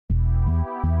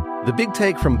The Big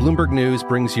Take from Bloomberg News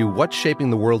brings you what's shaping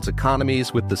the world's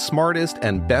economies with the smartest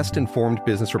and best-informed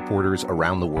business reporters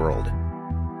around the world.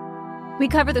 We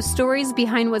cover the stories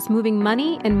behind what's moving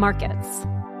money and markets,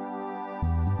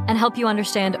 and help you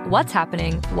understand what's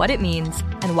happening, what it means,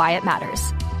 and why it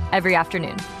matters every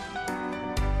afternoon.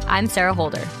 I'm Sarah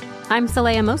Holder. I'm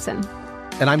Saleha Mohsin.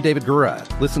 And I'm David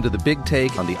Gura. Listen to The Big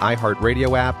Take on the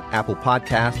iHeartRadio app, Apple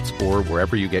Podcasts, or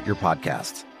wherever you get your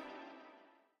podcasts.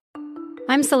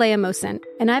 I'm Saleha Mohsin,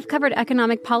 and I've covered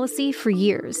economic policy for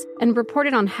years and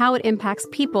reported on how it impacts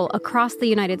people across the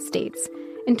United States.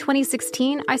 In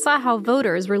 2016, I saw how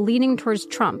voters were leaning towards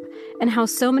Trump and how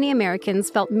so many Americans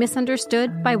felt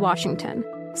misunderstood by Washington.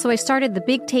 So I started The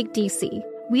Big Take DC.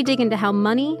 We dig into how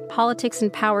money, politics,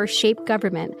 and power shape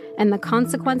government and the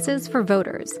consequences for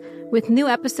voters. With new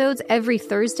episodes every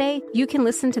Thursday, you can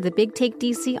listen to The Big Take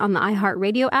DC on the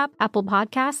iHeartRadio app, Apple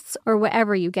Podcasts, or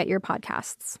wherever you get your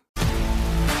podcasts.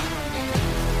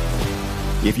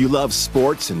 If you love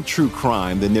sports and true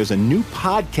crime, then there's a new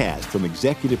podcast from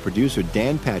executive producer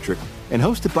Dan Patrick and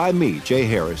hosted by me, Jay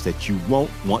Harris, that you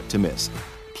won't want to miss.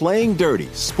 Playing Dirty: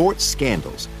 Sports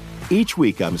Scandals. Each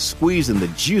week, I'm squeezing the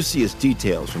juiciest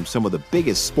details from some of the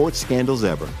biggest sports scandals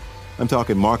ever. I'm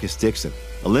talking Marcus Dixon,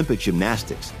 Olympic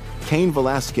gymnastics, Cain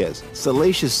Velasquez,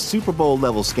 salacious Super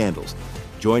Bowl-level scandals.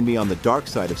 Join me on the dark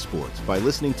side of sports by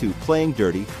listening to Playing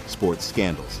Dirty: Sports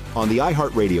Scandals on the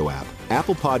iHeartRadio app,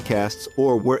 Apple Podcasts,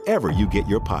 or wherever you get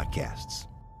your podcasts.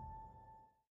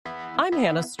 I'm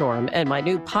Hannah Storm, and my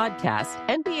new podcast,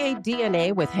 NBA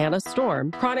DNA with Hannah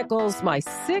Storm, chronicles my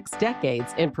 6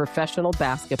 decades in professional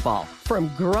basketball.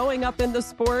 From growing up in the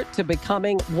sport to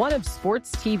becoming one of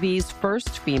sports TV's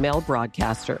first female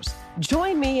broadcasters.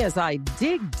 Join me as I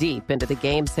dig deep into the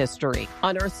game's history,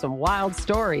 unearth some wild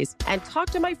stories, and talk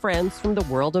to my friends from the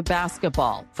world of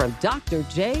basketball, from Dr.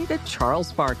 J to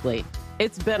Charles Barkley.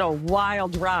 It's been a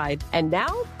wild ride, and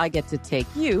now I get to take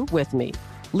you with me.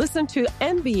 Listen to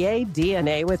NBA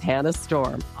DNA with Hannah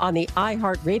Storm on the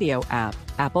iHeartRadio app,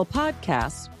 Apple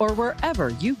Podcasts, or wherever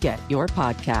you get your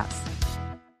podcasts.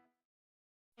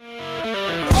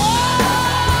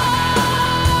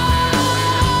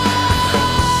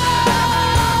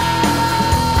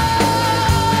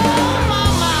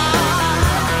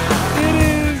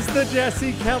 The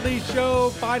Jesse Kelly Show,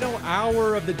 final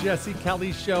hour of the Jesse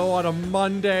Kelly Show on a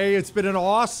Monday. It's been an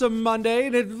awesome Monday,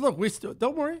 and look,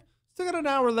 don't worry, still got an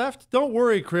hour left. Don't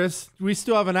worry, Chris, we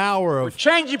still have an hour of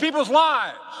changing people's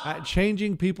lives.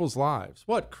 Changing people's lives.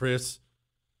 What, Chris?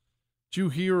 Did you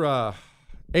hear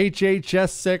HHS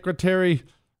Secretary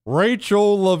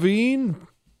Rachel Levine?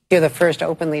 You're the first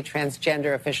openly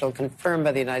transgender official confirmed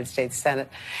by the United States Senate.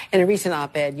 In a recent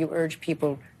op-ed, you urge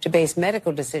people to base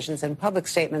medical decisions and public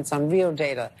statements on real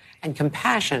data and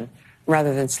compassion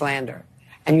rather than slander.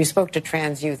 And you spoke to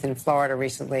trans youth in Florida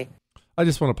recently. I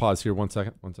just want to pause here one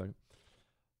second.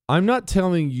 I'm not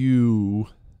telling you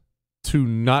to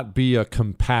not be a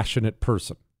compassionate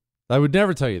person. I would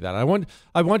never tell you that. I want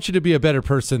you to be a better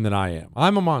person than I am.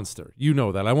 I'm a monster. You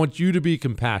know that. I want you to be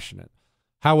compassionate.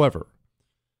 However,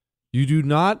 you do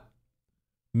not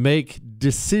make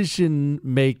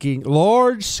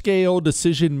large-scale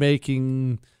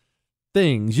decision-making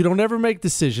things. You don't ever make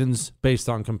decisions based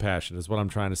on compassion, is what I'm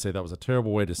trying to say. That was a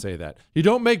terrible way to say that. You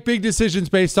don't make big decisions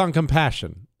based on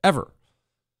compassion, ever.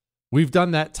 We've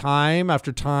done that time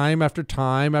after time after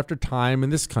time after time in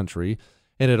this country,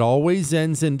 and it always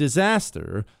ends in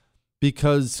disaster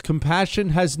because compassion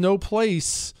has no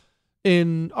place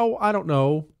in,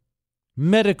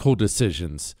 medical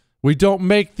decisions. We don't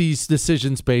make these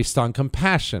decisions based on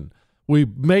compassion. We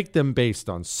make them based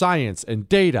on science and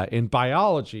data and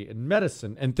biology and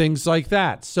medicine and things like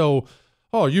that. So,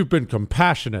 you've been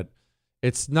compassionate.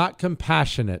 It's not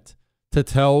compassionate to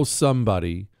tell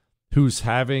somebody who's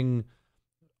having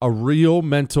a real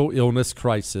mental illness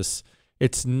crisis.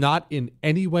 It's not in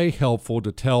any way helpful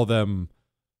to tell them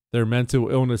their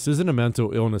mental illness isn't a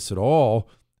mental illness at all.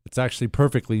 It's actually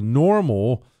perfectly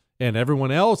normal, and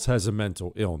everyone else has a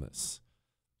mental illness.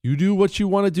 You do what you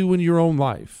want to do in your own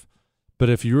life. But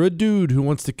if you're a dude who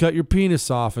wants to cut your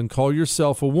penis off and call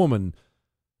yourself a woman,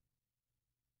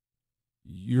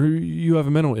 you have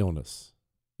a mental illness.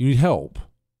 You need help.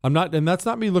 And that's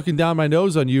not me looking down my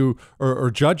nose on you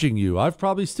or judging you. I've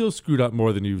probably still screwed up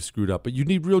more than you've screwed up, but you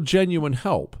need real genuine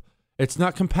help. It's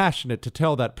not compassionate to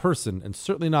tell that person, and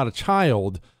certainly not a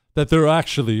child, that they're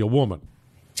actually a woman.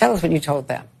 Tell us what you told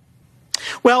them.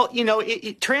 Well,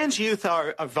 trans youth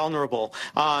are vulnerable,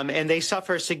 and they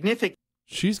suffer significant.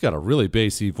 She's got a really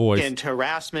bassy voice. And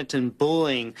harassment and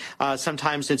bullying,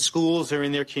 sometimes in schools or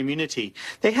in their community.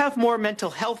 They have more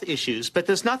mental health issues, but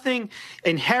there's nothing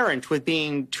inherent with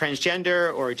being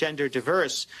transgender or gender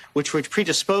diverse which would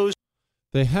predispose.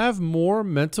 They have more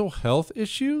mental health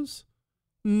issues?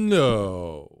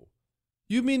 No.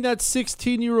 You mean that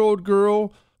 16-year-old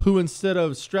girl who, instead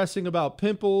of stressing about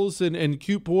pimples and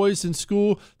cute boys in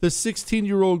school, the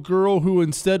 16-year-old girl who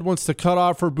instead wants to cut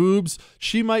off her boobs,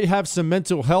 she might have some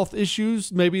mental health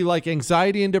issues, maybe like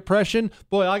anxiety and depression?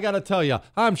 Boy, I got to tell you,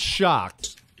 I'm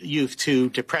shocked. Youth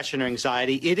to depression or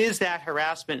anxiety. It is that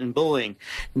harassment and bullying.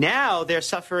 Now they're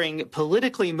suffering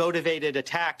politically motivated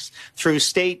attacks through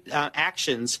state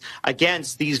actions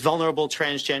against these vulnerable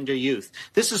transgender youth.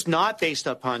 This is not based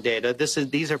upon data.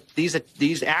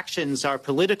 These actions are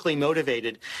politically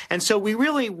motivated, and so we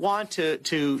really want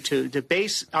to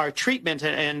base our treatment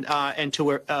and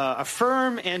to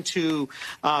affirm and to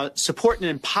support and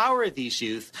empower these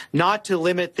youth, not to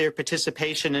limit their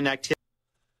participation in activity.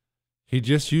 He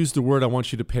just used the word I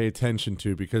want you to pay attention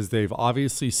to because they've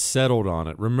obviously settled on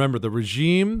it. Remember, the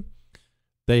regime,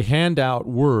 they hand out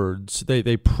words.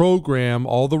 They program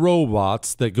all the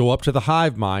robots that go up to the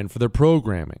hive mind for their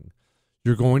programming.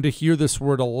 You're going to hear this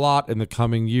word a lot in the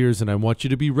coming years, and I want you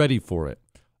to be ready for it.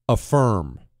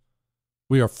 Affirm.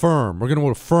 We are firm. We're going to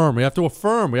affirm. We have to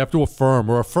affirm. We have to affirm.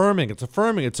 We're affirming. It's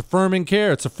affirming. It's affirming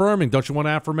care. It's affirming. Don't you want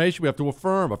affirmation? We have to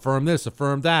affirm. Affirm this.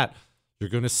 Affirm that. You're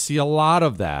going to see a lot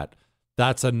of that.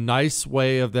 That's a nice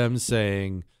way of them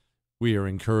saying we are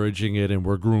encouraging it and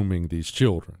we're grooming these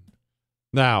children.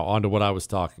 Now, on to what I was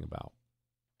talking about.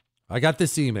 I got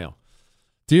this email.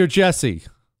 Dear Jesse,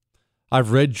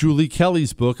 I've read Julie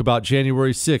Kelly's book about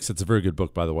January 6th. It's a very good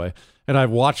book, by the way. And I've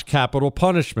watched Capital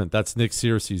Punishment. That's Nick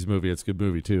Searcy's movie. It's a good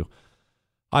movie, too.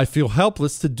 I feel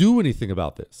helpless to do anything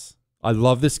about this. I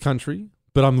love this country,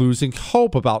 but I'm losing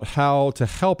hope about how to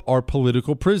help our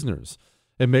political prisoners.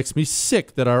 It makes me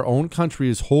sick that our own country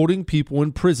is holding people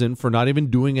in prison for not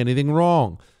even doing anything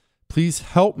wrong. Please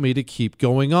help me to keep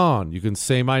going on. You can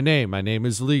say my name. My name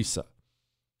is Lisa.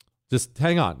 Just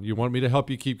hang on. You want me to help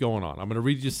you keep going on. I'm going to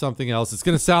read you something else. It's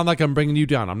going to sound like I'm bringing you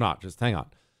down. I'm not. Just hang on.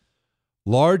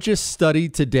 Largest study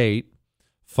to date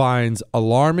finds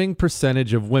alarming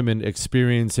percentage of women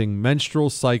experiencing menstrual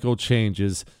cycle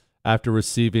changes after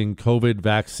receiving COVID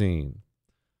vaccine.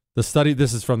 The study,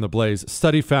 this is from The Blaze,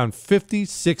 study found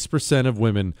 56% of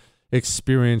women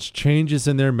experienced changes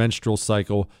in their menstrual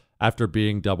cycle after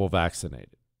being double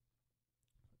vaccinated.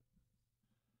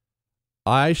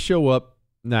 I show up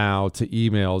now to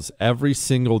emails every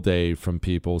single day from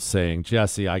people saying,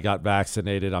 Jesse, I got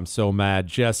vaccinated. I'm so mad.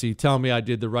 Jesse, tell me I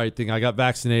did the right thing. I got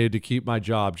vaccinated to keep my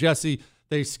job. Jesse,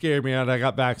 they scared me and I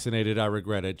got vaccinated. I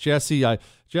regret it. Jesse, I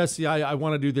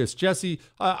want to do this. Jesse,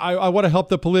 I want to help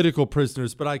the political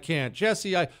prisoners, but I can't.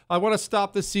 Jesse, I want to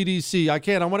stop the CDC. I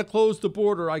can't. I want to close the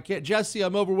border. I can't. Jesse,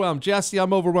 I'm overwhelmed. Jesse,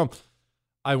 I'm overwhelmed.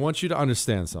 I want you to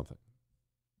understand something.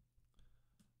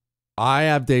 I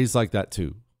have days like that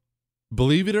too.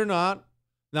 Believe it or not.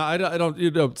 Now, I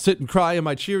don't sit and cry in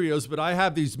my Cheerios, but I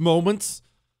have these moments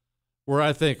where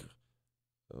I think,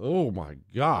 oh my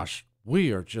gosh,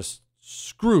 we are just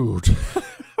screwed.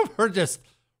 We're just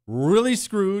really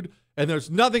screwed, and there's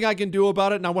nothing I can do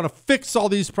about it, and I want to fix all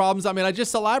these problems. I mean, I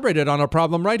just elaborated on a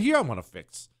problem right here I want to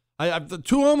fix. I have the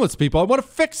 2 homeless people. I want to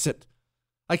fix it.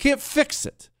 I can't fix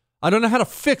it. I don't know how to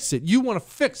fix it. You want to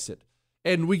fix it.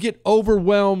 And we get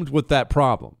overwhelmed with that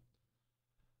problem.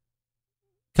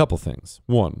 Couple things.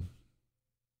 One,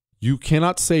 you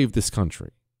cannot save this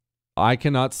country. I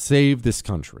cannot save this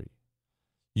country.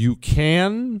 You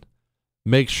can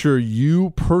make sure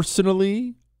you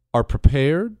personally are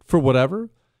prepared for whatever.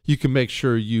 You can make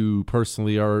sure you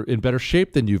personally are in better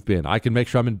shape than you've been. I can make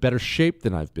sure I'm in better shape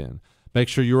than I've been. Make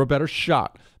sure you're a better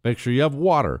shot. Make sure you have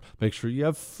water. Make sure you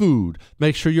have food.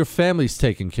 Make sure your family's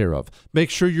taken care of. Make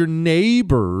sure your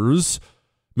neighbors,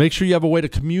 make sure you have a way to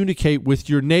communicate with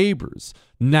your neighbors.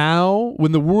 Now,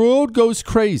 when the world goes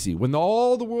crazy, when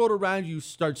all the world around you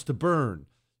starts to burn,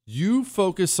 you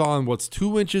focus on what's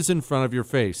 2 inches in front of your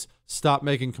face. Stop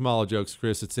making Kamala jokes,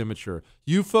 Chris. It's immature.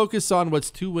 You focus on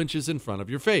what's 2 inches in front of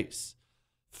your face.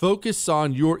 Focus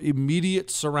on your immediate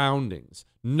surroundings.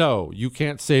 No, you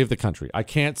can't save the country. I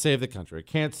can't save the country. I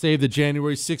can't save the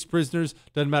January 6th prisoners.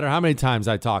 Doesn't matter how many times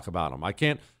I talk about them. I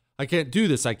can't do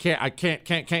this. I can't.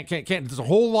 There's a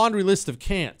whole laundry list of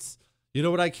can'ts. You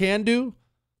know what I can do?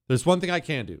 There's one thing I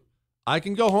can do. I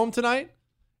can go home tonight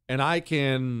and I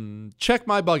can check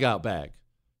my bug out bag.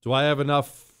 Do I have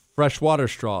enough fresh water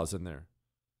straws in there?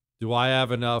 Do I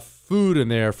have enough food in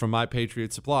there from my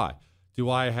Patriot Supply?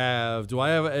 Do I have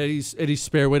any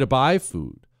spare way to buy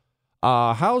food?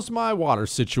 how's my water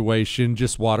situation?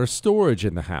 Just water storage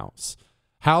in the house.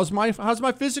 How's my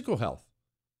physical health?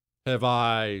 Have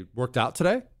I worked out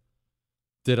today?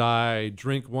 Did I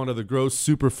drink one of the gross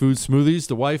superfood smoothies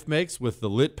the wife makes with the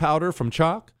lit powder from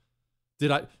Chalk?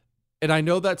 And I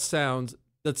know that sounds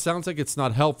like it's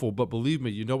not helpful, but believe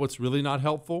me, you know what's really not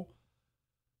helpful?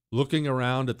 Looking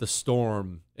around at the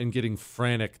storm and getting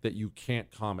frantic that you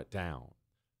can't calm it down.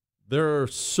 There are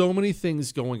so many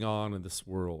things going on in this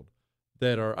world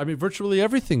virtually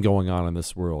everything going on in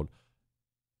this world.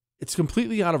 It's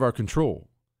completely out of our control.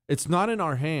 It's not in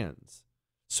our hands.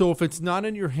 So if it's not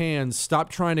in your hands, stop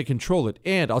trying to control it.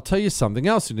 And I'll tell you something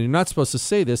else. And you're not supposed to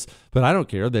say this, but I don't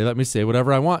care. They let me say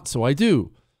whatever I want, so I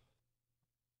do.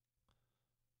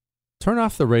 Turn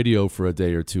off the radio for a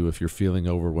day or two if you're feeling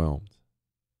overwhelmed.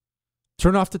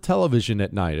 Turn off the television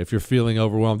at night if you're feeling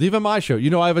overwhelmed. Even my show.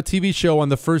 You know, I have a TV show on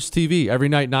the First TV every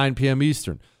night, 9 p.m.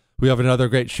 Eastern. We have another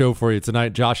great show for you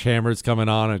tonight. Josh Hammer's coming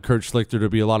on and Kurt Schlichter to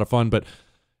be a lot of fun. But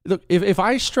look, if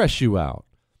I stress you out,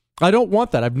 I don't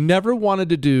want that. I've never wanted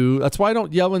to do. That's why I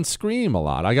don't yell and scream a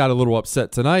lot. I got a little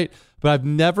upset tonight, but I've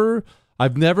never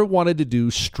wanted to do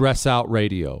stress out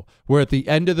radio, where at the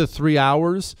end of the 3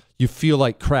 hours, you feel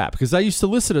like crap. Because I used to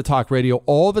listen to talk radio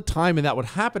all the time, and that would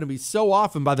happen to me so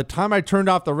often. By the time I turned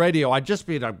off the radio, I'd just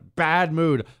be in a bad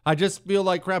mood. I just feel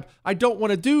like crap. I don't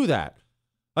want to do that.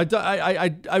 I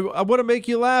want to make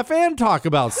you laugh and talk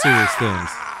about serious things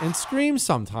and scream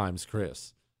sometimes,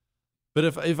 Chris. But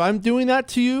if I'm doing that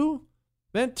to you,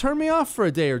 then turn me off for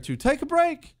a day or two. Take a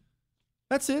break.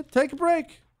 That's it. Take a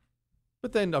break.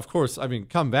 But then, of course,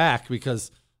 come back,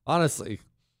 because honestly,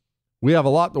 we have a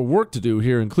lot of work to do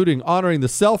here, including honoring the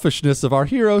selfishness of our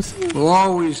heroes. We'll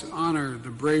always honor the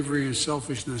bravery and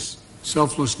selflessness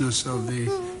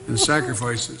and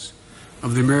sacrifices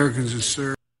of the Americans who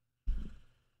served.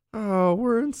 Oh,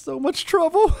 we're in so much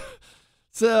trouble.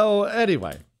 So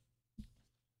anyway,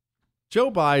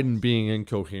 Joe Biden being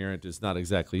incoherent is not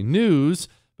exactly news,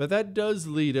 but that does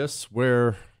lead us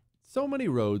where so many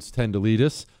roads tend to lead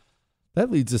us.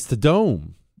 That leads us to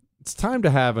Dome. It's time to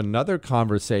have another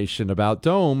conversation about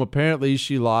Dome. Apparently,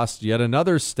 she lost yet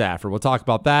another staffer. We'll talk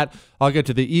about that. I'll get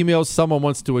to the emails. Someone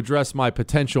wants to address my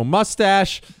potential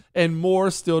mustache, and more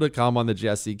still to come on the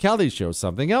Jesse Kelly Show.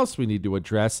 Something else we need to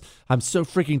address. I'm so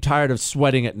freaking tired of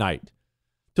sweating at night.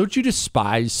 Don't you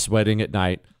despise sweating at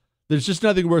night? There's just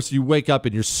nothing worse. You wake up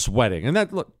and you're sweating. And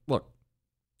that, look,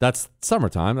 that's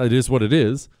summertime. It is what it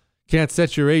is. Can't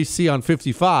set your AC on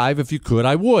 55. If you could,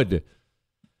 I would.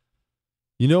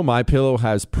 You know, MyPillow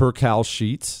has Percale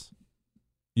sheets.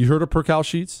 You heard of Percale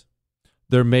sheets?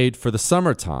 They're made for the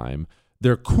summertime.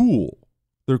 They're cool.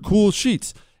 They're cool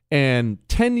sheets. And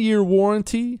 10-year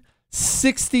warranty,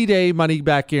 60-day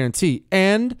money-back guarantee.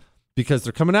 And because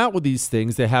they're coming out with these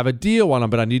things, they have a deal on them,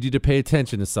 but I need you to pay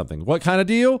attention to something. What kind of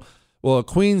deal? Well, a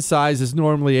queen size is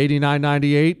normally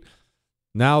 $89.98.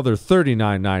 Now they're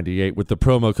 $39.98 with the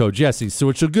promo code Jesse. So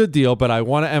it's a good deal, but I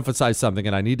want to emphasize something,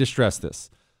 and I need to stress this.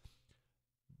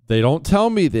 They don't tell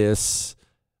me this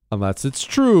unless it's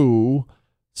true.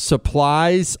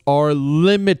 Supplies are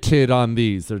limited on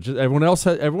these. They're just,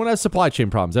 everyone has supply chain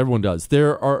problems. Everyone does.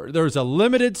 There's a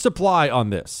limited supply on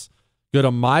this. Go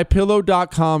to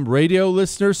mypillow.com, radio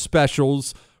listener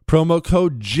specials, promo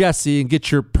code Jesse, and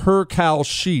get your Percale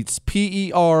sheets,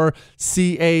 Percale.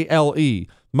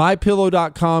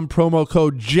 mypillow.com, promo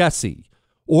code Jesse,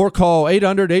 or call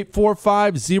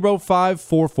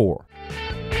 800-845-0544.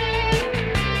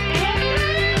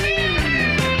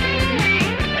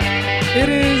 It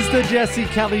is the Jesse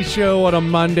Kelly Show on a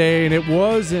Monday, and it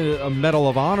was a Medal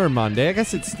of Honor Monday. I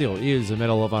guess it still is a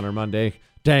Medal of Honor Monday.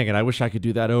 Dang it, I wish I could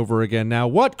do that over again now.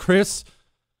 What, Chris?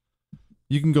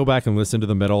 You can go back and listen to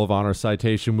the Medal of Honor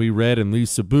citation we read, and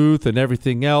Lisa Booth and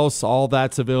everything else. All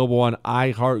that's available on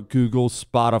iHeart, Google,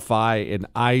 Spotify,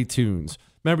 and iTunes.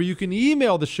 Remember, you can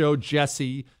email the show,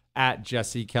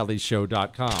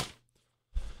 jesse@jessekellyshow.com.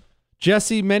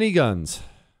 Jesse Many Guns.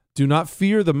 Do not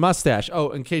fear the mustache. Oh,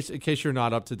 in case you're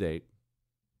not up to date,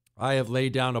 I have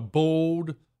laid down a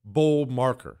bold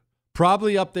marker.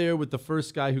 Probably up there with the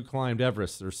first guy who climbed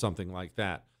Everest or something like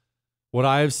that. What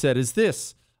I have said is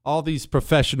this. All these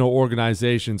professional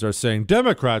organizations are saying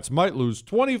Democrats might lose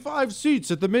 25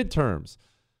 seats at the midterms.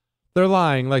 They're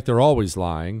lying like they're always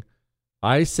lying.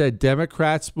 I said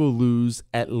Democrats will lose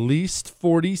at least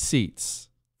 40 seats.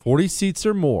 40 seats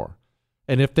or more.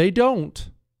 And if they don't,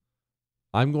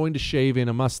 I'm going to shave in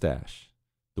a mustache.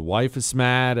 The wife is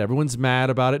mad. Everyone's mad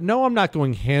about it. No, I'm not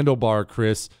going handlebar,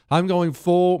 Chris. I'm going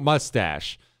full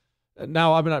mustache.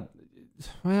 Now, I'm not.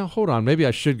 well, hold on. Maybe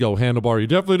I should go handlebar. You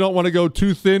definitely don't want to go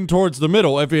too thin towards the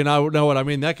middle, if you know what I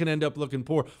mean. That can end up looking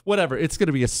poor. Whatever. It's going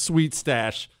to be a sweet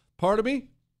stash. Part of me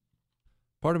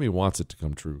wants it to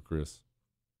come true, Chris.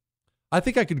 I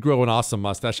think I could grow an awesome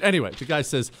mustache. Anyway, the guy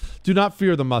says, do not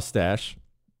fear the mustache.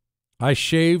 I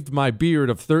shaved my beard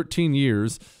of 13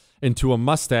 years into a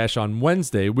mustache on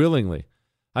Wednesday willingly.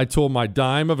 I told my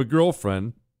dime of a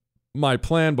girlfriend my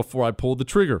plan before I pulled the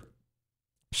trigger.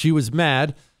 She was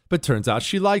mad, but turns out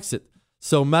she likes it.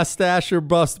 So mustache or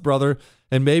bust, brother.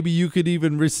 And maybe you could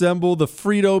even resemble the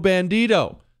Frito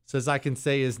Bandito. Says I can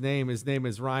say his name. His name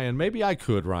is Ryan. Maybe I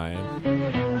could,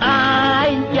 Ryan.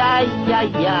 Ay, ay,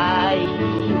 ay,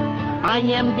 ay. I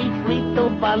am the Frito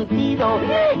Bandito.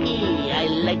 I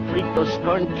like Fritos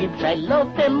corn chips. I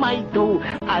love them, I do.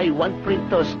 I want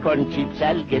Fritos corn chips.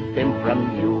 I'll get them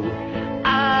from you.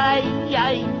 Ay,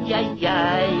 ay, ay,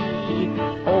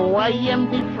 ay. Oh, I am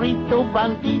the Frito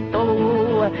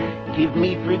Bandito. Give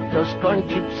me Fritos corn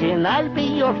chips and I'll be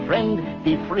your friend.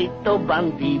 The Frito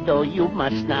Bandito, you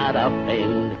must not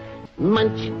offend.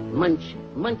 Munch, munch,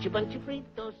 munch a bunch of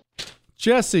Fritos.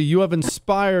 Jesse, you have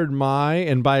inspired my,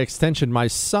 and by extension, my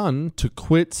son to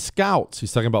quit Scouts.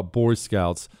 He's talking about Boy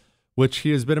Scouts, which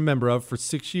he has been a member of for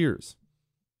 6 years.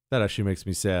 That actually makes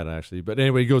me sad, actually. But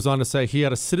anyway, he goes on to say he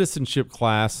had a citizenship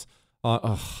class.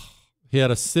 He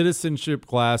had a citizenship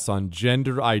class on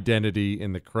gender identity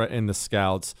in the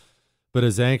Scouts, but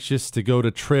is anxious to go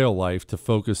to Trail Life to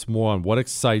focus more on what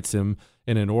excites him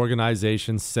in an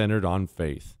organization centered on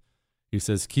faith. He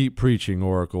says, keep preaching,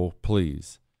 Oracle,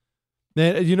 please.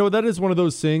 And, you know, that is one of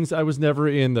those things. I was never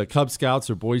in the Cub Scouts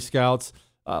or Boy Scouts.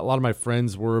 A lot of my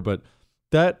friends were, but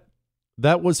that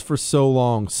was for so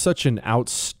long such an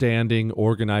outstanding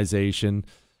organization.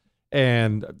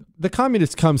 And the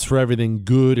communist comes for everything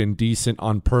good and decent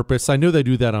on purpose. I know they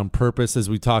do that on purpose, as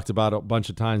we talked about a bunch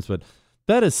of times, but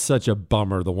that is such a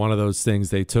bummer. One of those things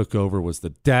they took over was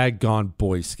the daggone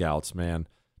Boy Scouts, man.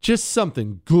 Just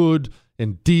something good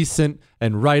and decent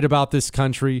and right about this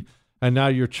country. And now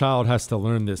your child has to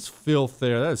learn this filth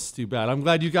there. That's too bad. I'm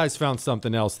glad you guys found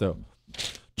something else, though.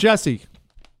 Jesse,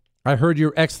 I heard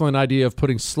your excellent idea of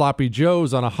putting sloppy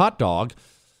joes on a hot dog.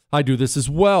 I do this as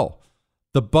well.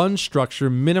 The bun structure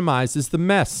minimizes the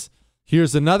mess.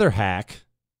 Here's another hack.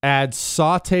 Add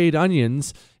sauteed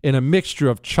onions in a mixture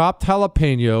of chopped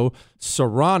jalapeno,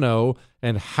 serrano,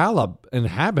 and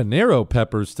habanero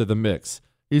peppers to the mix.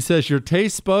 He says your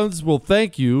taste buds will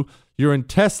thank you. Your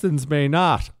intestines may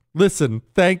not. Listen,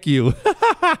 thank you.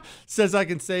 Says I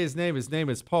can say his name. His name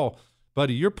is Paul.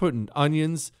 Buddy, you're putting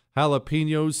onions,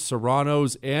 jalapenos,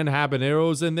 serranos, and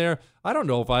habaneros in there. I don't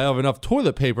know if I have enough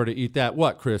toilet paper to eat that.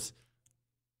 What, Chris?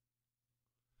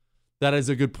 That is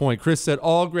a good point. Chris said,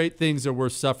 all great things are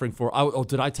worth suffering for. Oh,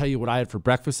 did I tell you what I had for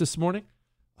breakfast this morning?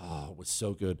 Oh, it was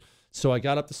so good. So I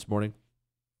got up this morning.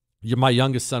 My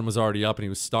youngest son was already up and he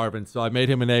was starving. So I made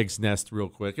him an eggs nest real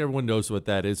quick. Everyone knows what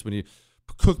that is when you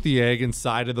cook the egg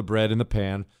inside of the bread in the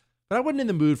pan. But I wasn't in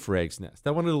the mood for eggs nest.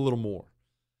 I wanted a little more.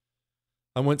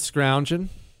 I went scrounging,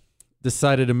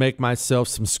 decided to make myself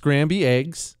some scramby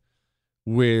eggs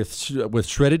with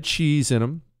shredded cheese in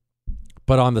them.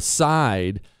 But on the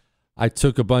side, I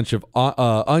took a bunch of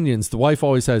onions. The wife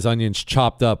always has onions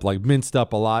chopped up, like minced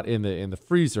up a lot in the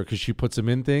freezer because she puts them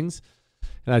in things.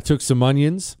 And I took some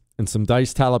onions and some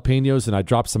diced jalapenos, and I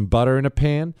dropped some butter in a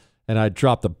pan. And I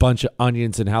dropped a bunch of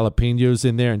onions and jalapenos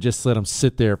in there and just let them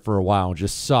sit there for a while and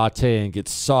just saute and get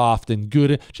soft and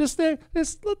good. Just let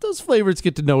those flavors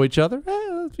get to know each other.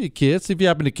 Let's be a kiss. If you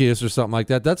happen to kiss or something like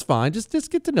that, that's fine. Just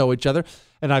get to know each other.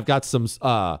 And I've got some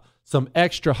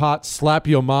extra hot slap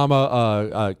your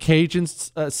mama Cajun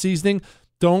seasoning.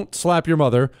 Don't slap your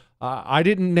mother. I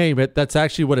didn't name it. That's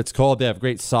actually what it's called. They have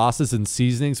great sauces and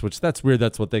seasonings, which that's weird.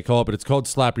 That's what they call it, but it's called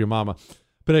slap your mama.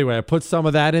 But anyway, I put some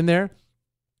of that in there.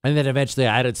 And then eventually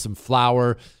I added some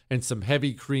flour and some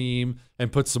heavy cream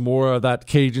and put some more of that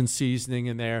Cajun seasoning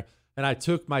in there. And I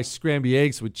took my scrambled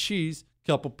eggs with cheese,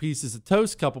 couple pieces of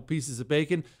toast, couple pieces of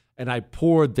bacon, and I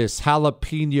poured this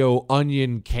jalapeno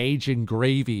onion Cajun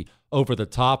gravy over the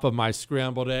top of my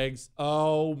scrambled eggs.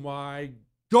 Oh my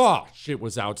gosh, it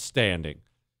was outstanding.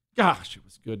 Gosh, it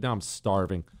was good. Now I'm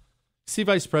starving. See,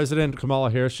 Vice President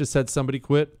Kamala Harris just had somebody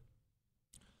quit.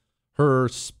 Her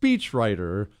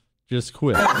speechwriter just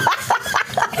quit.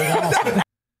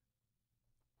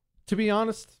 To be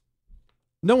honest,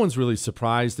 no one's really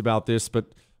surprised about this,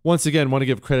 but once again, want to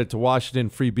give credit to Washington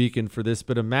Free Beacon for this,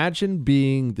 but imagine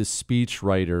being the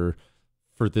speechwriter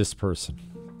for this person.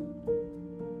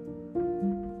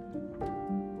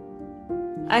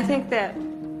 I think that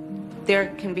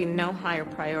there can be no higher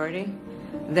priority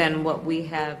than what we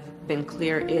have been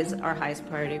clear, is our highest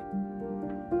priority.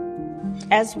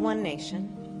 As one nation,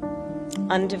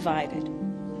 undivided,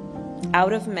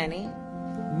 out of many,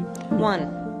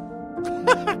 one.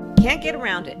 Can't get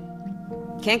around it.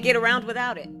 Can't get around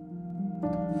without it.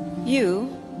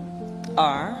 You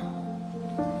are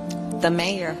the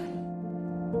mayor.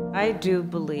 I do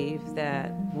believe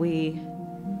that we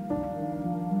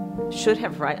should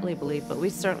have rightly believed, but we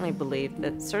certainly believe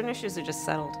that certain issues are just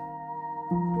settled.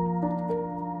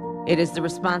 It is the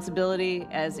responsibility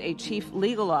as a chief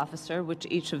legal officer, which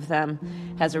each of them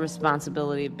has a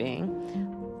responsibility of being.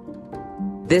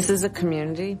 This is a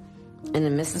community in the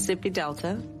Mississippi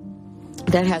Delta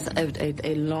that has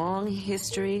a long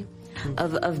history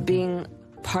of being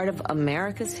part of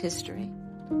America's history.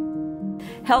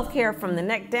 Healthcare from the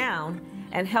neck down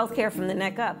and healthcare from the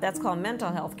neck up, that's called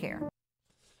mental health care.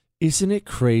 Isn't it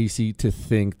crazy to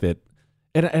think that,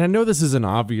 and I know this is an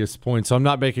obvious point, so I'm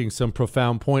not making some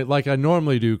profound point like I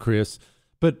normally do, Chris,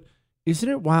 but isn't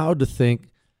it wild to think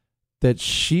that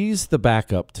she's the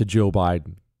backup to Joe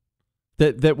Biden?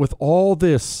 That with all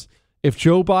this, if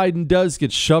Joe Biden does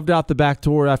get shoved out the back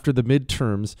door after the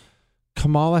midterms,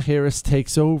 Kamala Harris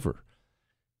takes over.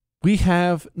 We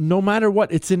have, no matter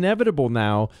what, it's inevitable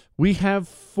now, we have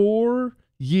 4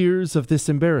 years of this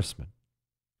embarrassment.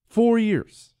 4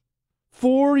 years.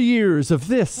 4 years of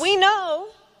this. We know,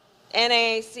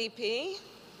 NAACP,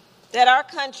 that our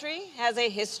country has a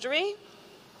history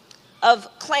of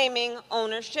claiming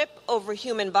ownership over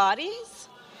human bodies.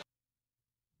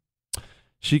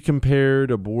 She compared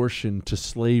abortion to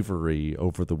slavery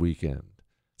over the weekend.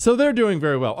 So they're doing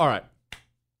very well. All right.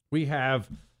 We have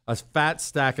a fat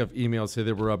stack of emails here.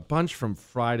 There were a bunch from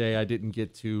Friday I didn't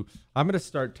get to. I'm going to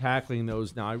start tackling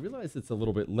those now. I realize it's a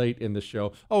little bit late in the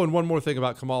show. Oh, and one more thing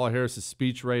about Kamala Harris's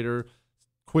speechwriter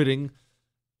quitting.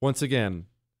 Once again,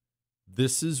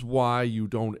 this is why you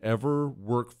don't ever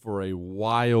work for a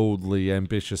wildly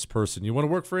ambitious person. You want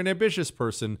to work for an ambitious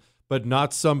person, but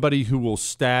not somebody who will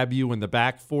stab you in the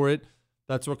back for it.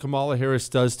 That's what Kamala Harris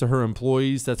does to her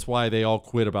employees. That's why they all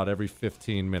quit about every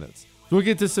 15 minutes. We'll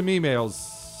get to some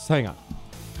emails. Hang on.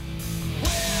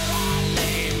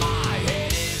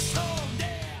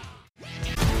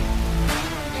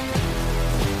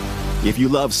 If you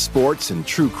love sports and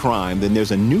true crime, then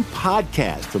there's a new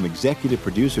podcast from executive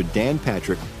producer Dan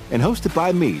Patrick and hosted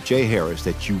by me, Jay Harris,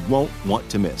 that you won't want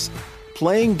to miss.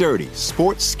 Playing Dirty: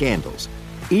 Sports Scandals.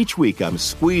 Each week, I'm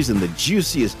squeezing the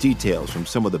juiciest details from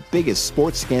some of the biggest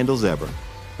sports scandals ever.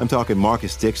 I'm talking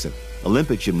Marcus Dixon,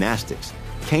 Olympic gymnastics,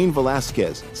 Cain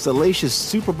Velasquez, salacious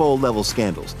Super Bowl-level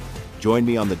scandals. Join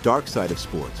me on the dark side of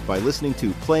sports by listening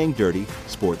to Playing Dirty: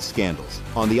 Sports Scandals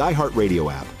on the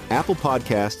iHeartRadio app, Apple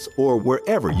Podcasts, or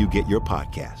wherever you get your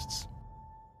podcasts.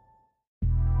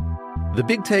 The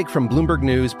Big Take from Bloomberg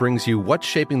News brings you what's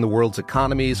shaping the world's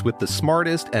economies with the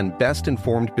smartest and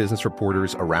best-informed business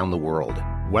reporters around the world.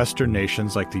 Western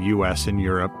nations like the U.S. and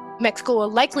Europe. Mexico will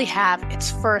likely have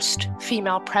its first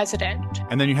female president.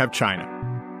 And then you have China.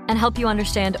 And help you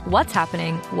understand what's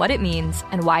happening, what it means,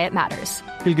 and why it matters.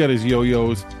 He'll get his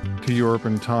yo-yos to Europe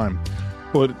in time.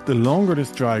 But the longer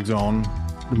this drags on,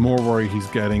 the more worry he's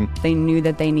getting. They knew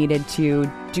that they needed to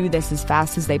do this as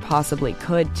fast as they possibly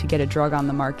could to get a drug on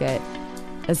the market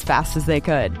as fast as they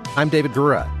could. I'm David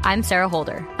Gura. I'm Sarah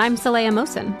Holder. I'm Saleha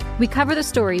Mohsin. We cover the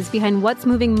stories behind what's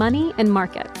moving money and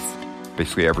markets.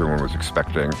 Basically, everyone was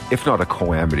expecting, if not a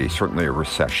calamity, certainly a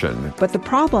recession. But the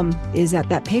problem is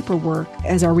that paperwork,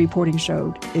 as our reporting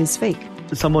showed, is fake.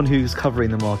 As someone who's covering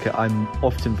the market, I'm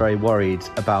often very worried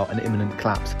about an imminent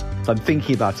collapse. So I'm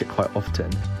thinking about it quite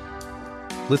often.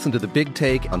 Listen to The Big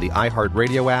Take on the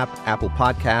iHeartRadio app, Apple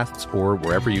Podcasts, or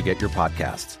wherever you get your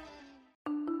podcasts.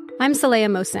 I'm Saleha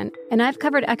Mohsin, and I've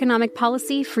covered economic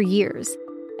policy for years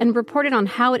and reported on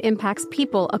how it impacts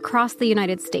people across the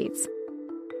United States.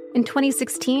 In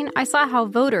 2016, I saw how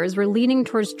voters were leaning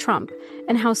towards Trump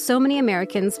and how so many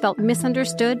Americans felt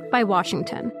misunderstood by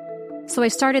Washington. So I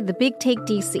started The Big Take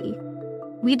DC.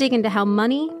 We dig into how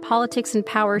money, politics, and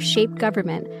power shape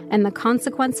government and the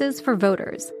consequences for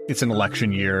voters. It's an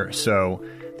election year, so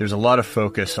there's a lot of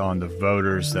focus on the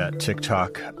voters that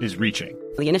TikTok is reaching.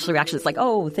 The initial reaction is like,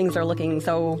 oh, things are looking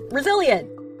so resilient.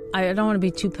 I don't want to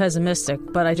be too pessimistic,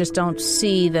 but I just don't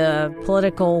see the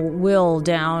political will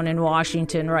down in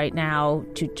Washington right now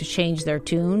to change their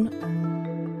tune.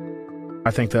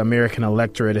 I think the American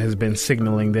electorate has been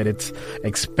signaling that it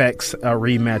expects a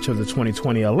rematch of the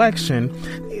 2020 election.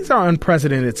 These are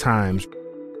unprecedented times.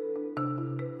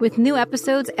 With new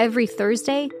episodes every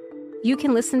Thursday, you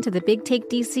can listen to The Big Take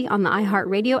DC on the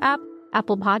iHeartRadio app,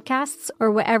 Apple Podcasts,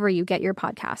 or wherever you get your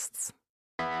podcasts.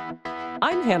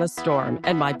 I'm Hannah Storm,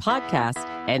 and my podcast,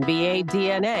 NBA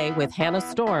DNA with Hannah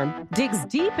Storm, digs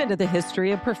deep into the history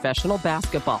of professional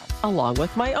basketball, along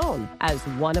with my own, as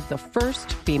one of the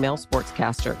first female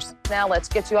sportscasters. Now let's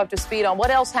get you up to speed on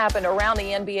what else happened around the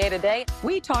NBA today.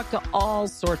 We talk to all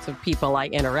sorts of people I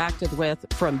interacted with,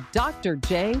 from Dr.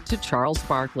 J to Charles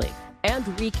Barkley, and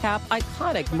recap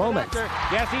iconic moments.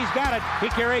 Yes, he's got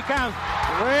it. Here he comes.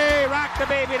 Way rock the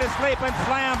baby to sleep and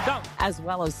slam dunk. As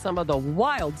well as some of the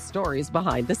wild stories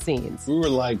behind the scenes. We were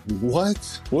like,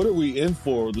 what? What are we in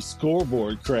for? The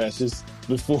scoreboard crashes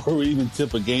before we even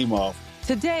tip a game off.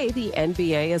 Today, the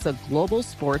NBA is a global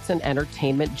sports and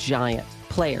entertainment giant.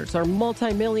 Players are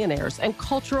multimillionaires and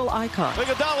cultural icons.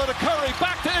 Iguodala to Curry,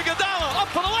 back to Iguodala, up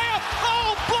for the layup.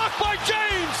 Oh, blocked by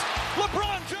James.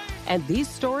 LeBron James. And these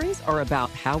stories are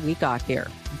about how we got here,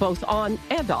 both on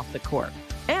and off the court.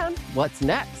 And what's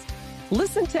next?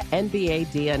 Listen to NBA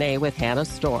DNA with Hannah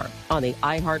Storm on the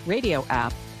iHeartRadio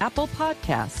app, Apple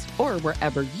Podcasts, or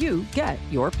wherever you get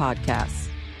your podcasts.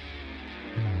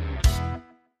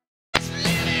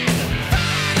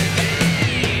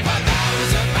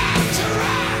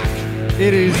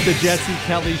 It is the Jesse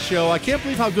Kelly Show. I can't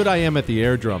believe how good I am at the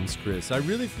air drums, Chris. I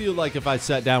really feel like if I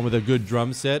sat down with a good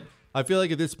drum set, I feel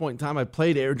like at this point in time, I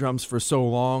played air drums for so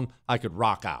long, I could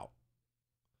rock out.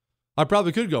 I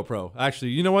probably could go pro.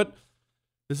 Actually, you know what?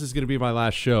 This is going to be my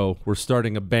last show. We're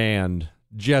starting a band.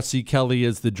 Jesse Kelly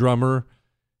is the drummer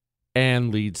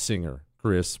and lead singer,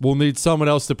 Chris. We'll need someone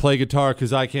else to play guitar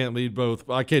because I can't lead both.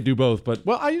 I can't do both, but,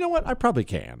 well, you know what? I probably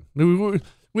can.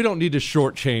 We don't need to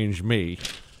shortchange me.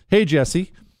 Hey,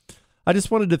 Jesse. I just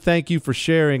wanted to thank you for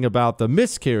sharing about the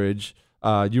miscarriage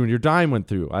you and your dime went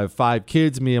through. I have 5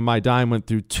 kids. Me and my dime went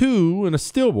through 2 and a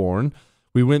stillborn.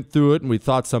 We went through it and we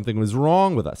thought something was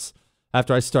wrong with us.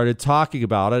 After I started talking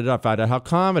about it, I found out how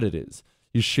common it is.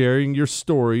 You sharing your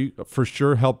story for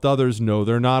sure helped others know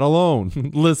they're not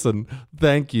alone. Listen,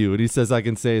 thank you. And he says I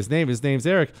can say his name. His name's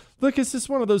Eric. Look, it's just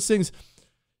one of those things.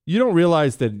 You don't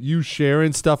realize that you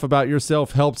sharing stuff about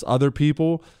yourself helps other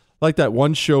people. Like that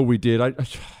one show we did.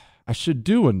 I should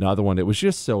do another one. It was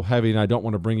just so heavy, and I don't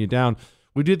want to bring you down.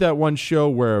 We did that one show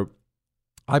where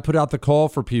I put out the call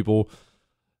for people.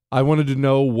 I wanted to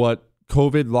know what how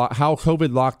COVID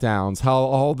lockdowns, how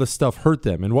all this stuff hurt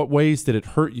them, and what ways did it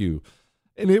hurt you.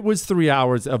 And it was 3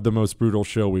 hours of the most brutal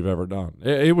show we've ever done.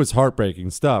 It was heartbreaking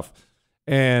stuff.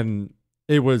 And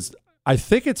it was, I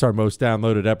think it's our most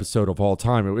downloaded episode of all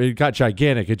time. It got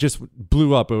gigantic. It just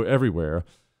blew up everywhere.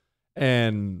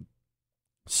 And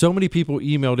so many people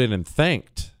emailed in and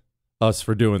thanked us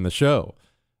for doing the show.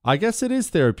 I guess it is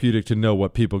therapeutic to know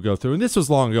what people go through. And this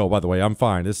was long ago, by the way. I'm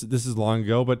fine. This is long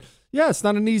ago. But yeah, it's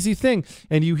not an easy thing.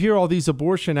 And you hear all these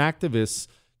abortion activists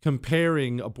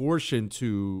comparing abortion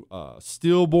to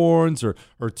stillborns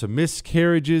or to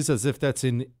miscarriages as if that's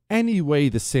in any way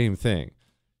the same thing.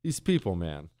 These people,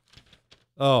 man.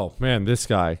 Oh, man, this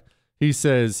guy. He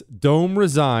says, Dome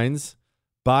resigns.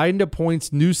 Biden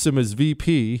appoints Newsom as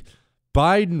VP.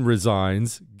 Biden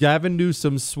resigns. Gavin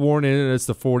Newsom sworn in as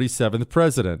the 47th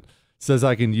president. Says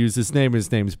I can use his name. His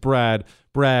name's Brad.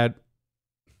 Brad,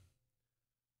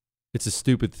 it's a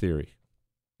stupid theory.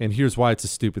 And here's why it's a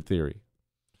stupid theory.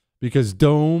 Because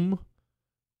Dome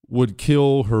would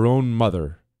kill her own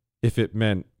mother if it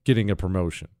meant getting a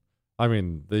promotion. I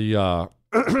mean, the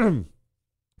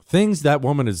things that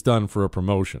woman has done for a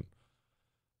promotion,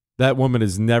 that woman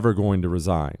is never going to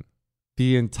resign.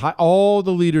 All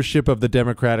the leadership of the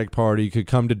Democratic Party could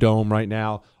come to Dome right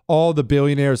now. All the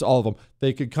billionaires, all of them,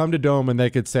 they could come to Dome and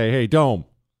they could say, "Hey, Dome,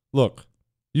 look,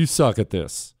 you suck at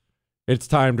this. It's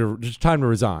time to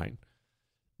resign."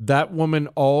 That woman,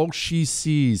 all she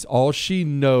sees, all she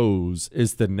knows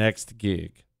is the next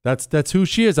gig. That's who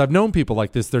she is. I've known people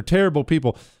like this. They're terrible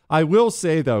people. I will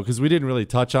say, though, because we didn't really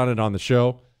touch on it on the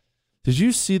show, did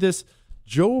you see this?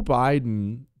 Joe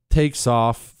Biden takes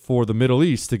off for the Middle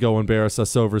East to go embarrass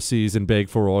us overseas and beg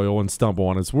for oil and stumble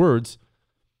on his words.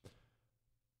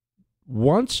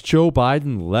 Once Joe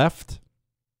Biden left,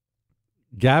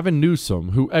 Gavin Newsom,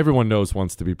 who everyone knows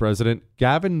wants to be president,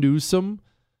 Gavin Newsom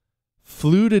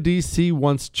flew to D.C.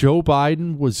 once Joe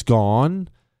Biden was gone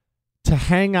to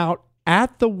hang out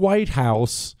at the White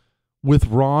House with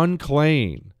Ron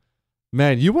Klain.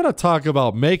 Man, you want to talk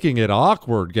about making it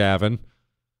awkward, Gavin.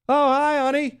 Oh, hi,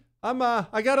 honey.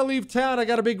 I got to leave town. I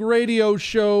got a big radio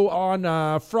show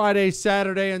on Friday,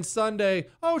 Saturday, and Sunday.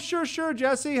 Oh, sure,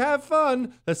 Jesse. Have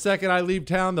fun. The second I leave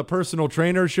town, the personal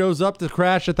trainer shows up to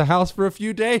crash at the house for a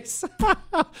few days.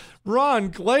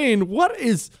 Ron Klain, what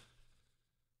is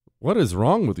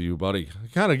wrong with you, buddy?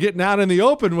 Kind of getting out in the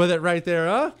open with it right there,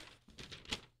 huh?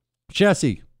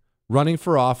 Jesse, running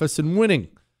for office and winning.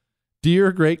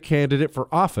 Dear great candidate for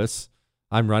office,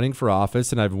 I'm running for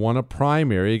office and I've won a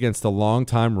primary against a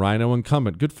longtime Rhino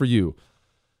incumbent. Good for you.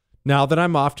 Now that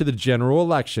I'm off to the general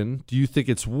election, do you think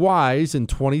it's wise in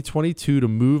 2022 to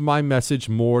move my message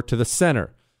more to the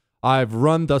center? I've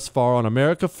run thus far on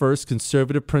America First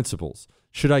conservative principles.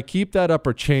 Should I keep that up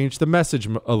or change the message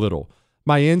a little?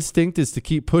 My instinct is to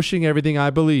keep pushing everything I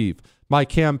believe. My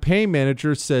campaign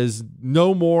manager says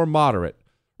no more moderate,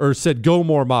 or said go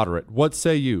more moderate. What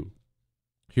say you?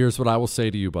 Here's what I will say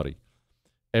to you, buddy.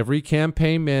 Every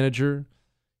campaign manager,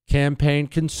 campaign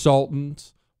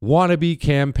consultant, wannabe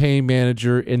campaign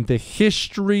manager in the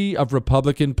history of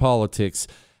Republican politics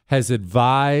has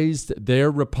advised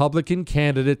their Republican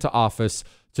candidate to office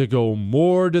to go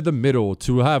more to the middle,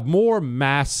 to have more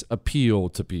mass appeal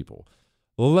to people.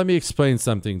 Well, let me explain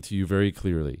something to you very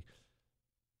clearly.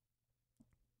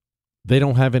 They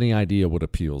don't have any idea what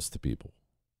appeals to people.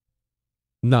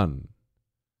 None.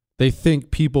 They think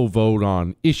people vote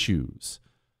on issues.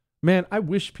 Man, I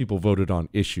wish people voted on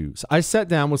issues. I sat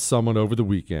down with someone over the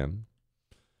weekend,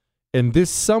 and this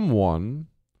someone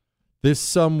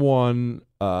is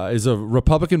a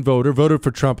Republican voter, voted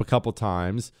for Trump a couple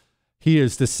times. He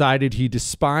has decided he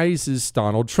despises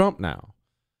Donald Trump now.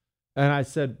 And I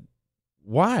said,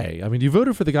 why? I mean, you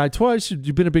voted for the guy twice.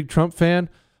 You've been a big Trump fan.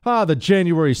 The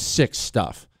January 6th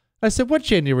stuff. I said, what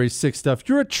January 6th stuff?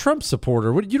 You're a Trump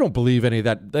supporter. You don't believe any of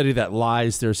that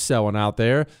lies they're selling out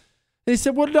there. And he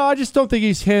said, well, no, I just don't think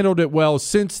he's handled it well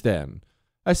since then.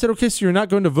 I said, okay, so you're not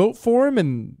going to vote for him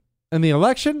in the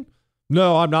election?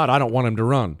 No, I'm not. I don't want him to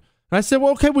run. And I said,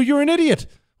 well, okay, well, you're an idiot.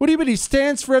 What do you mean? He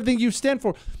stands for everything you stand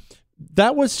for.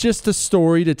 That was just a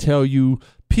story to tell you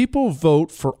people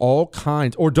vote for all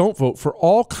kinds, or don't vote for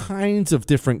all kinds of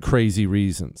different crazy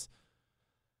reasons.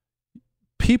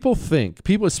 People,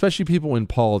 especially people in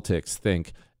politics,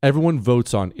 think everyone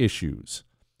votes on issues.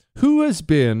 Who has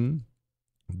been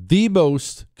the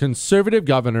most conservative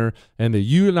governor in the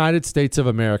United States of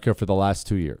America for the last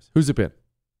 2 years? Who's it been?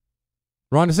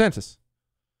 Ron DeSantis.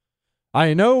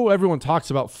 I know everyone talks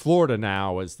about Florida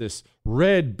now as this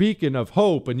red beacon of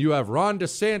hope, and you have Ron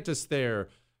DeSantis there.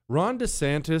 Ron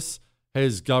DeSantis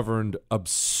has governed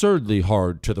absurdly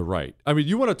hard to the right. I mean,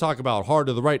 you want to talk about hard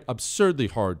to the right, absurdly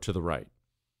hard to the right.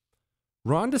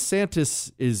 Ron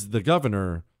DeSantis is the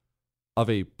governor of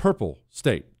a purple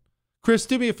state. Chris,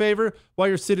 do me a favor while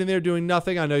you're sitting there doing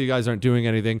nothing. I know you guys aren't doing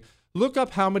anything. Look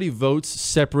up how many votes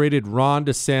separated Ron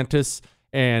DeSantis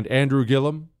and Andrew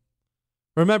Gillum.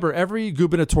 Remember, every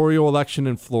gubernatorial election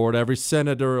in Florida, every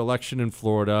senator election in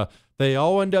Florida, they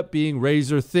all end up being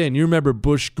razor thin. You remember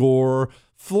Bush Gore.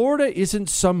 Florida isn't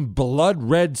some blood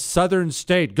red southern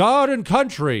state. God and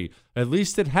country. At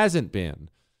least it hasn't been.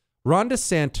 Ron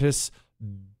DeSantis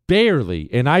barely,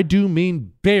 and I do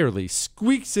mean barely,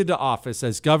 squeaks into office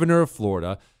as governor of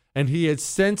Florida, and he has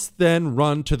since then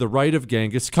run to the right of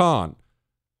Genghis Khan.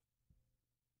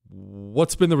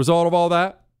 What's been the result of all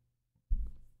that?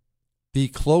 The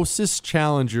closest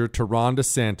challenger to Ron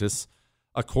DeSantis,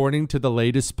 according to the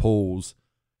latest polls,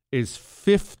 is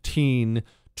 15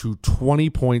 to 20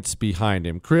 points behind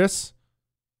him. Chris?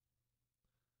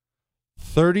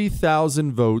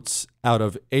 30,000 votes out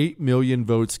of 8 million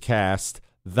votes cast.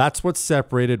 That's what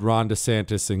separated Ron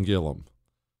DeSantis and Gillum.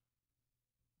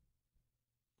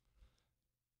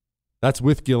 That's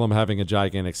with Gillum having a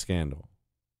gigantic scandal.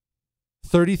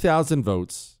 30,000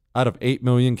 votes out of 8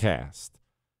 million cast.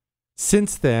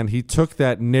 Since then, he took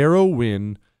that narrow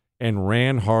win and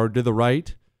ran hard to the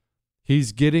right.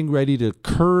 He's getting ready to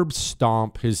curb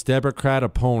stomp his Democrat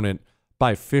opponent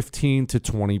by 15 to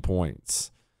 20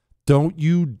 points. Don't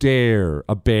you dare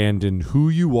abandon who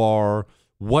you are,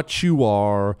 what you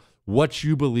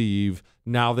believe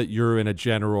now that you're in a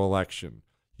general election.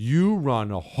 You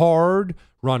run hard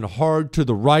to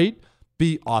the right,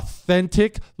 be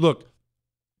authentic. Look,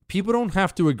 people don't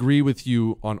have to agree with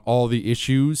you on all the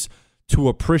issues to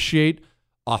appreciate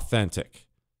authentic.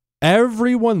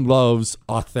 Everyone loves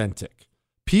authentic.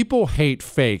 People hate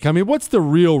fake. I mean, what's the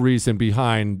real reason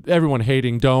behind everyone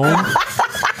hating Dome?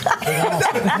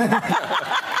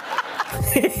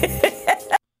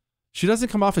 She doesn't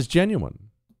come off as genuine.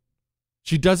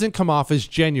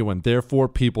 Therefore,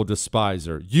 people despise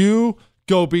her. You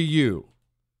go be you.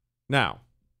 Now,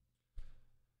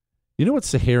 you know what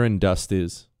Saharan dust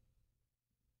is?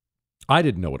 I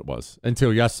didn't know what it was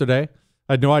until yesterday.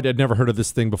 I'd never heard of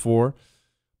this thing before.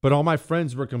 But all my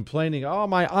friends were complaining, oh,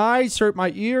 my eyes hurt,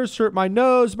 my ears hurt, my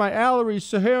nose, my allergies,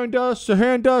 Saharan dust,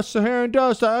 Saharan dust, Saharan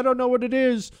dust. I don't know what it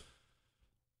is.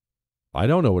 I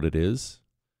don't know what it is.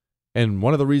 And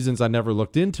one of the reasons I never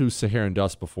looked into Saharan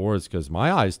dust before is because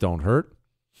my eyes don't hurt.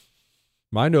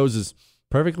 My nose is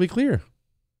Perfectly clear.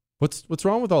 What's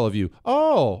wrong with all of you?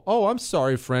 Oh, I'm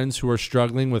sorry, friends who are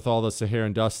struggling with all the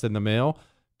Saharan dust in the mail.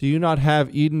 Do you not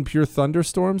have Eden Pure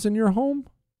thunderstorms in your home?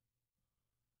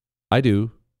 I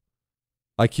do.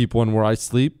 I keep one where I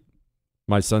sleep.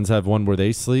 My sons have one where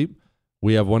they sleep.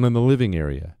 We have one in the living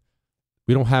area.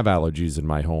 We don't have allergies in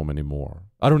my home anymore.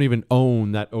 I don't even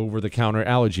own that over-the-counter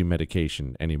allergy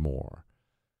medication anymore.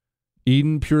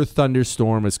 Eden Pure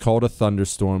Thunderstorm is called a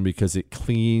thunderstorm because it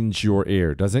cleans your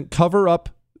air. Doesn't cover up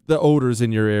the odors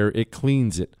in your air. It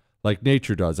cleans it like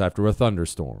nature does after a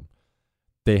thunderstorm.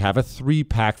 They have a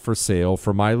 3-pack for sale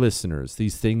for my listeners.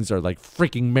 These things are like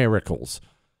freaking miracles.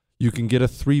 You can get a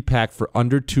 3-pack for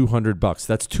under $200.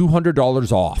 That's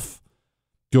 $200 off.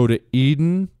 Go to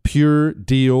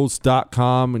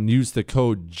EdenPureDeals.com and use the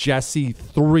code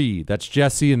Jesse3. That's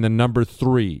Jesse and the number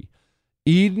 3.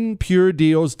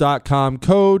 EdenPureDeals.com,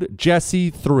 code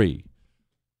Jesse3.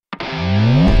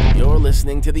 You're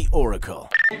listening to The Oracle.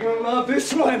 You're gonna love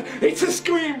this one. It's a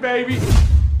scream, baby.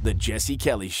 The Jesse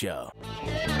Kelly Show.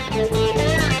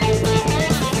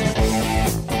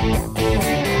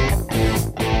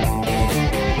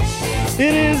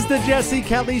 It is the Jesse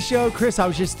Kelly Show. Chris, I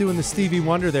was just doing the Stevie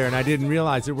Wonder there, and I didn't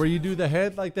realize it. Where you do the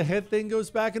head, like the head thing goes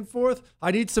back and forth.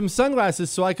 I need some sunglasses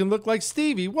so I can look like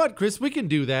Stevie. What, Chris? We can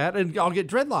do that, and I'll get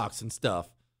dreadlocks and stuff.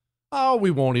 Oh,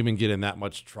 we won't even get in that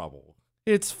much trouble.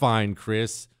 It's fine,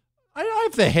 Chris. I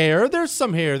have the hair. There's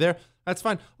some hair there. That's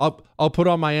fine. I'll put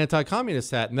on my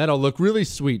anti-communist hat, and that'll look really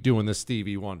sweet doing the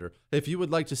Stevie Wonder. If you would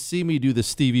like to see me do the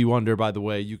Stevie Wonder, by the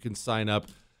way, you can sign up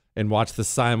and watch the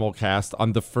simulcast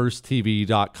on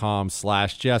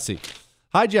thefirsttv.com/Jesse.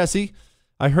 Hi, Jesse.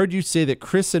 I heard you say that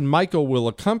Chris and Michael will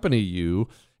accompany you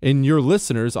and your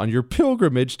listeners on your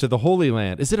pilgrimage to the Holy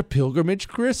Land. Is it a pilgrimage,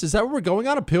 Chris? Is that where we're going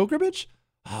on a pilgrimage?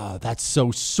 Oh, that's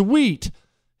so sweet.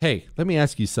 Hey, let me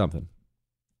ask you something.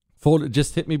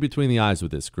 Just hit me between the eyes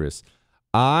with this, Chris.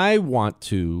 I want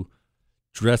to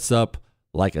dress up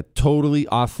like a totally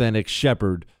authentic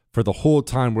shepherd for the whole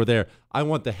time we're there. I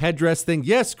want the headdress thing.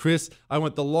 Yes, Chris. I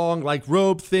want the long,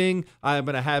 robe thing. I'm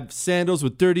going to have sandals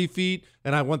with dirty feet.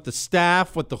 And I want the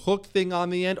staff with the hook thing on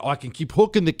the end. Oh, I can keep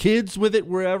hooking the kids with it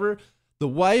wherever. The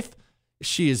wife,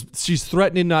 she's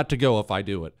threatening not to go if I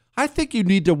do it. I think you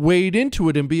need to wade into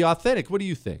it and be authentic. What do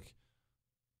you think?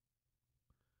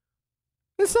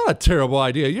 It's not a terrible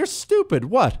idea. You're stupid.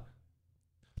 What?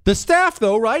 The staff,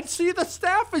 though, right? See, the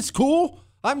staff is cool.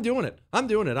 I'm doing it. I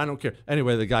don't care.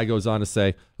 Anyway, the lady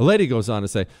goes on to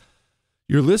say,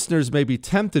 your listeners may be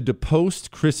tempted to post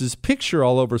Chris's picture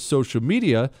all over social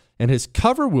media and his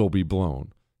cover will be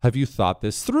blown. Have you thought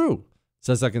this through?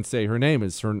 Says I can say her name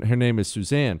is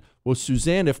Suzanne. Well,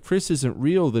 Suzanne, if Chris isn't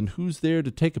real, then who's there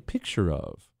to take a picture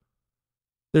of?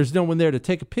 There's no one there to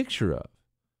take a picture of.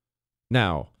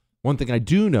 Now, one thing I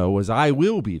do know is I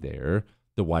will be there.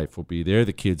 The wife will be there.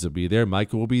 The kids will be there.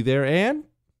 Michael will be there. And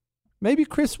maybe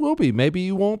Chris will be. Maybe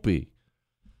you won't be.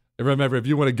 And remember, if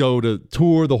you want to go to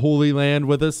tour the Holy Land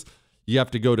with us, you have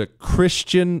to go to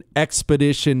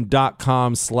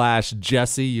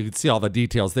christianexpedition.com/Jesse. You can see all the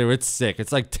details there. It's sick.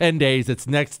 It's like 10 days. It's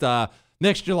next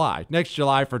July. Next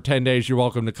July for 10 days. You're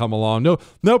welcome to come along.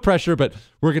 No pressure, but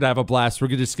we're going to have a blast. We're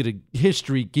just going to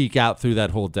history geek out through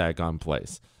that whole daggone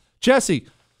place. Jesse,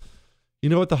 you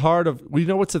know what's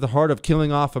at the heart of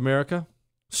killing off America?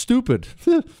 Stupid.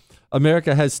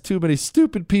 America has too many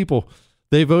stupid people.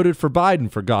 They voted for Biden,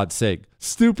 for God's sake.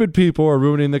 Stupid people are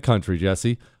ruining the country,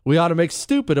 Jesse. We ought to make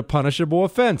stupid a punishable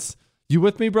offense. You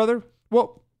with me, brother?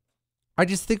 Well, I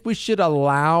just think we should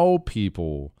allow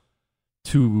people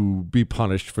to be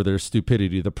punished for their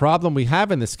stupidity. The problem we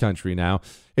have in this country now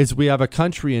is we have a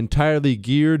country entirely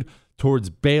geared towards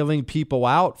bailing people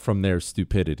out from their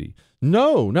stupidity.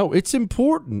 No, it's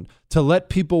important to let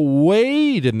people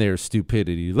wade in their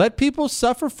stupidity. Let people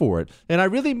suffer for it. And I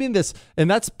really mean this, and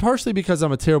that's partially because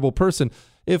I'm a terrible person.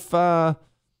 If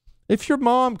your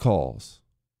mom calls,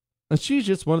 and she's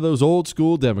just one of those old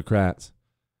school Democrats,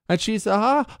 and she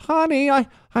says, honey, I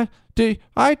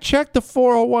checked the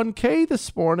 401k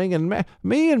this morning, and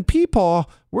me and Peepaw,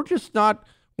 we're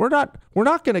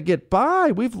not going to get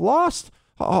by. We've lost.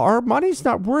 Our money's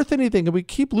not worth anything, and we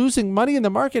keep losing money in the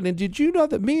market. And did you know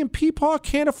that me and Peepaw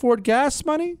can't afford gas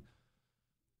money?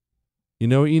 You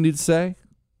know what you need to say?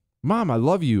 Mom, I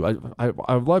love you.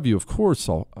 I love you, of course.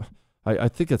 I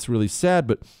think that's really sad,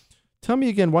 but tell me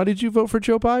again, why did you vote for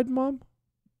Joe Biden, Mom?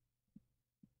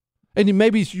 And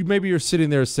maybe you're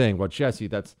sitting there saying, well, Jesse,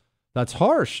 that's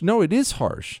harsh. No, it is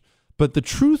harsh, but the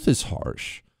truth is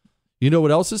harsh. You know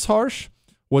what else is harsh?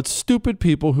 What stupid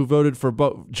people who voted for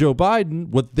Joe Biden,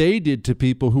 what they did to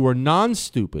people who are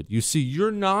non-stupid. You see, you're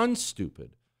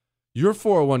non-stupid. Your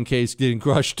 401k is getting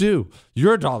crushed too.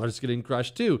 Your dollar's getting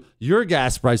crushed too. Your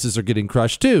gas prices are getting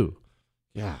crushed too.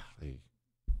 Yeah.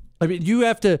 I mean,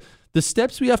 the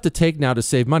steps we have to take now to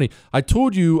save money. I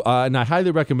told you, and I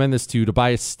highly recommend this to you, to buy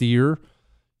a steer.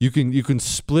 You can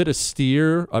split a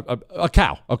steer, a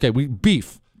cow. Okay,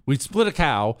 beef. We split a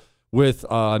cow with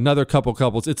another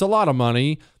couples. It's a lot of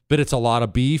money, but it's a lot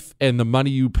of beef, and the money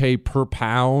you pay per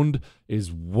pound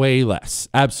is way less.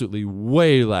 Absolutely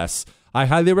way less. I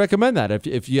highly recommend that.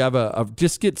 If you have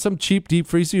just get some cheap deep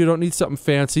freezer, you don't need something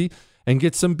fancy, and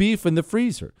get some beef in the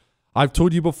freezer. I've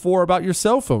told you before about your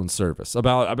cell phone service,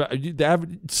 about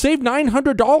save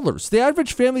 $900. The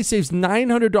average family saves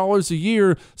 $900 a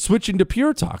year switching to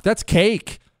Pure Talk. That's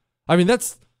cake. I mean,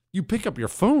 you pick up your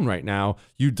phone right now,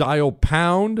 you dial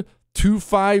pound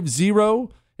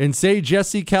 250 and say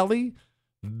Jesse Kelly.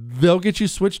 They'll get you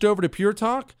switched over to Pure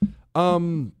Talk.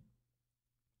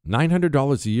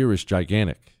 $900 a year is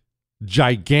gigantic.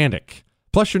 Gigantic.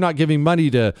 Plus, you're not giving money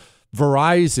to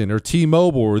Verizon or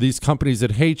T-Mobile or these companies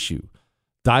that hate you.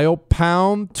 Dial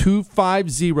pound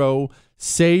 250,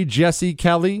 say Jesse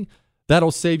Kelly.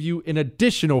 That'll save you an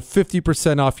additional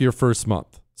 50% off your first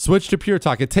month. Switch to Pure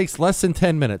Talk. It takes less than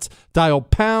 10 minutes. Dial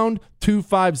pound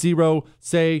 250,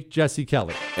 say Jesse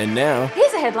Kelly. And now,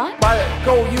 here's a headline.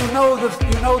 Go, you know the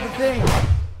thing.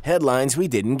 Headlines we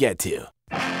didn't get to.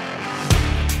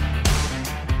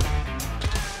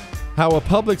 How a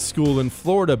public school in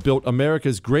Florida built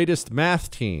America's greatest math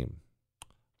team.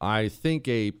 I think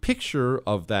a picture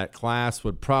of that class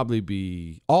would probably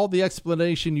be all the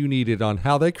explanation you needed on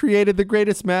how they created the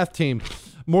greatest math team.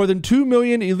 More than 2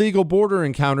 million illegal border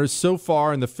encounters so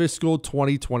far in the fiscal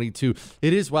 2022.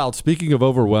 It is wild. Speaking of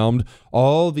overwhelmed,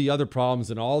 all the other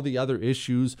problems and all the other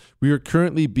issues, we are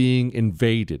currently being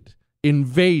invaded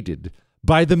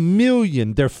by the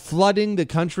million. They're flooding the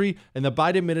country, and the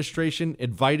Biden administration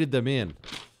invited them in.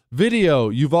 Video,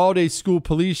 Uvalde school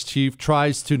police chief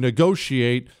tries to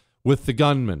negotiate with the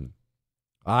gunman.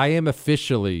 I'm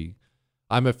officially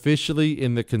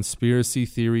in the conspiracy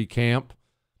theory camp.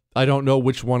 I don't know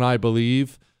which one I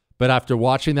believe, but after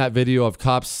watching that video of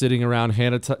cops sitting around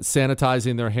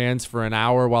sanitizing their hands for an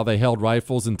hour while they held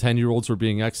rifles and 10-year-olds were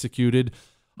being executed,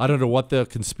 I don't know what the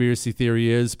conspiracy theory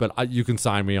is, but you can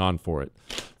sign me on for it.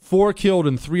 4 killed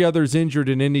and 3 others injured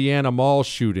in Indiana mall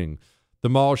shooting. The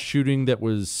mall shooting that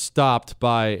was stopped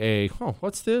by a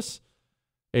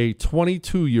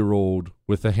 22-year-old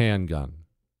with a handgun.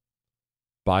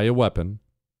 Buy a weapon.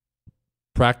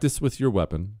 Practice with your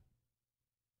weapon.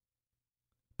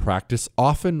 Practice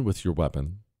often with your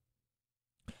weapon.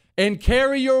 And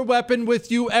carry your weapon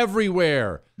with you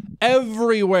everywhere.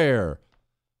 Everywhere.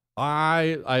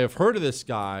 I have heard of this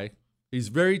guy. He's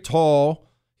very tall.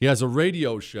 He has a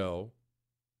radio show.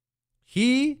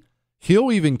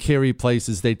 He'll even carry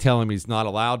places they tell him he's not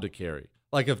allowed to carry.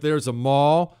 Like if there's a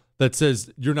mall that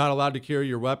says you're not allowed to carry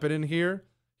your weapon in here,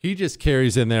 he just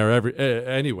carries in there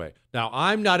anyway. Now,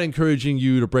 I'm not encouraging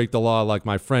you to break the law like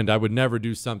my friend. I would never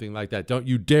do something like that. Don't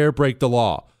you dare break the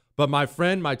law. But my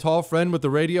friend, my tall friend with the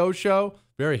radio show,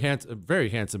 very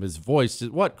handsome. His voice,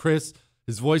 what, Chris?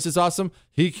 His voice is awesome.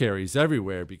 He carries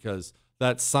everywhere because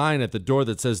that sign at the door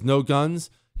that says no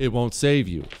guns, it won't save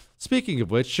you. Speaking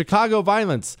of which, Chicago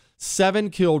violence,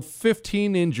 7 killed,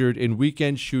 15 injured in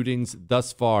weekend shootings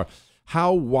thus far.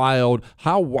 How wild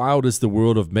is the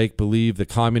world of make-believe the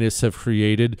communists have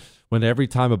created when every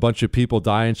time a bunch of people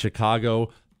die in Chicago,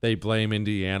 they blame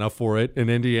Indiana for it and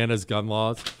Indiana's gun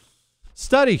laws?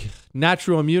 Study,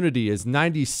 natural immunity is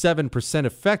 97%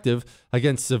 effective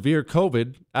against severe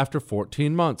COVID after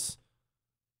 14 months.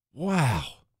 Wow.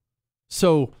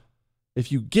 So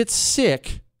if you get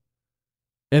sick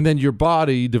and then your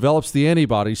body develops the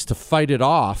antibodies to fight it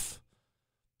off,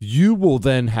 you will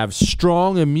then have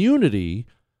strong immunity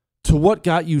to what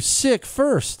got you sick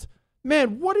first.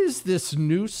 Man, what is this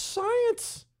new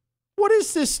science? What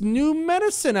is this new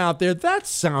medicine out there? That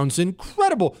sounds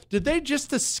incredible. Did they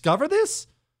just discover this?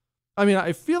 I mean,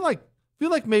 I feel like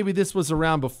maybe this was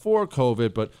around before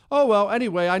COVID, but oh well.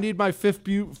 Anyway, I need my fifth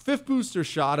booster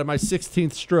shot and my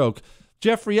 16th stroke.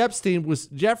 Jeffrey Epstein was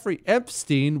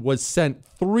sent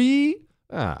three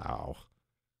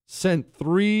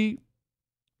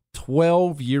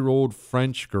 12-year-old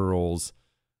French girls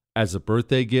as a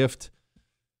birthday gift.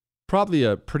 Probably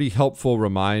a pretty helpful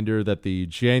reminder that the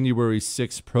January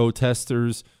 6th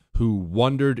protesters who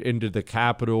wandered into the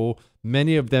Capitol,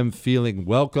 many of them feeling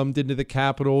welcomed into the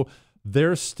Capitol,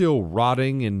 they're still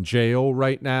rotting in jail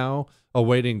right now,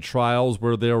 awaiting trials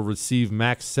where they'll receive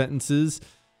max sentences,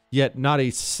 yet not a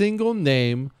single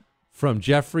name from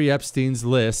Jeffrey Epstein's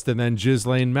list and then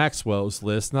Ghislaine Maxwell's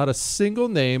list, not a single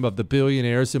name of the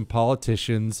billionaires and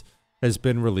politicians has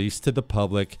been released to the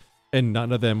public, and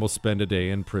none of them will spend a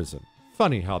day in prison.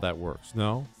 Funny how that works,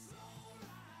 no?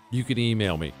 You can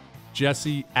email me,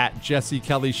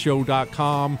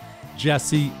 Jesse@JesseKellyShow.com,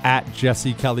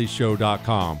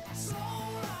 Jesse@JesseKellyShow.com.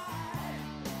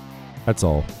 That's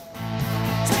all.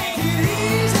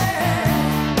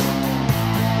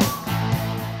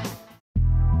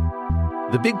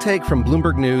 The Big Take from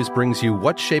Bloomberg News brings you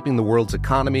what's shaping the world's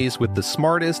economies with the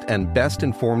smartest and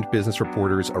best-informed business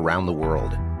reporters around the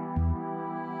world.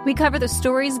 We cover the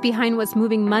stories behind what's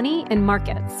moving money and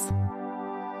markets,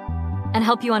 and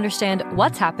help you understand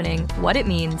what's happening, what it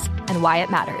means, and why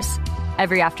it matters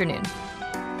every afternoon.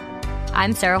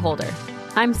 I'm Sarah Holder.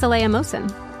 I'm Saleha Mohsin.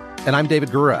 And I'm David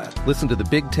Gura. Listen to The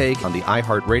Big Take on the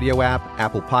iHeartRadio app,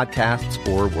 Apple Podcasts,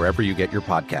 or wherever you get your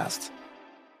podcasts.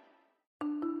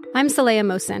 I'm Saleha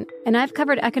Mohsin, and I've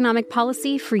covered economic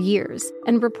policy for years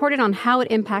and reported on how it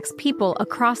impacts people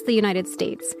across the United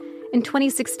States. In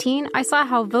 2016, I saw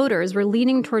how voters were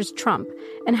leaning towards Trump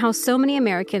and how so many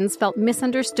Americans felt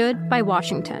misunderstood by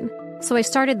Washington. So I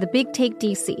started The Big Take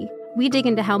DC. We dig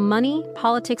into how money,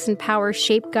 politics, and power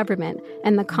shape government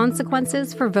and the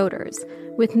consequences for voters.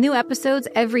 With new episodes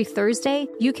every Thursday,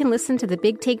 you can listen to The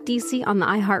Big Take DC on the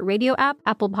iHeartRadio app,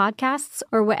 Apple Podcasts,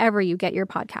 or wherever you get your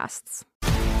podcasts.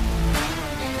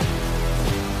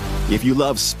 If you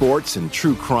love sports and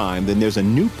true crime, then there's a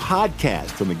new podcast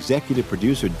from executive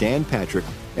producer Dan Patrick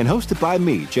and hosted by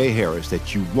me, Jay Harris,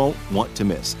 that you won't want to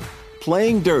miss.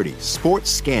 Playing Dirty: Sports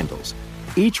Scandals.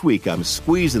 Each week, I'm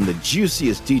squeezing the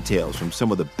juiciest details from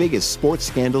some of the biggest sports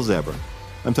scandals ever.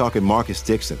 I'm talking Marcus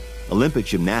Dixon, Olympic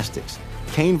gymnastics,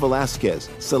 Cain Velasquez,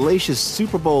 salacious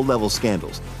Super Bowl-level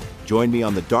scandals. Join me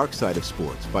on the dark side of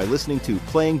sports by listening to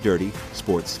Playing Dirty: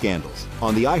 Sports Scandals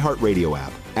on the iHeartRadio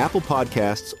app, Apple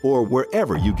Podcasts, or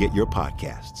wherever you get your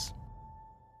podcasts.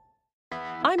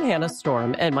 I'm Hannah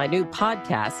Storm, and my new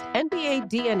podcast, NBA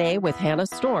DNA with Hannah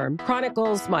Storm,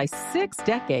 chronicles my 6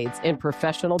 decades in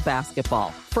professional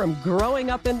basketball. From growing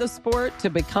up in the sport to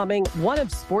becoming one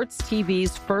of sports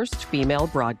TV's first female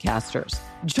broadcasters.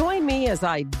 Join me as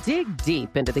I dig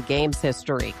deep into the game's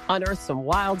history, unearth some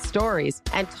wild stories,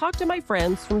 and talk to my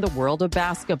friends from the world of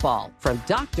basketball, from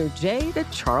Dr. J to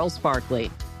Charles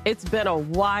Barkley. It's been a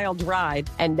wild ride,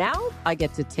 and now I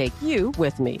get to take you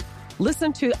with me.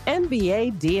 Listen to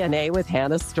NBA DNA with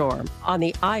Hannah Storm on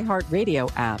the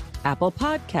iHeartRadio app, Apple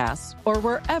Podcasts, or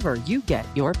wherever you get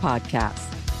your podcasts.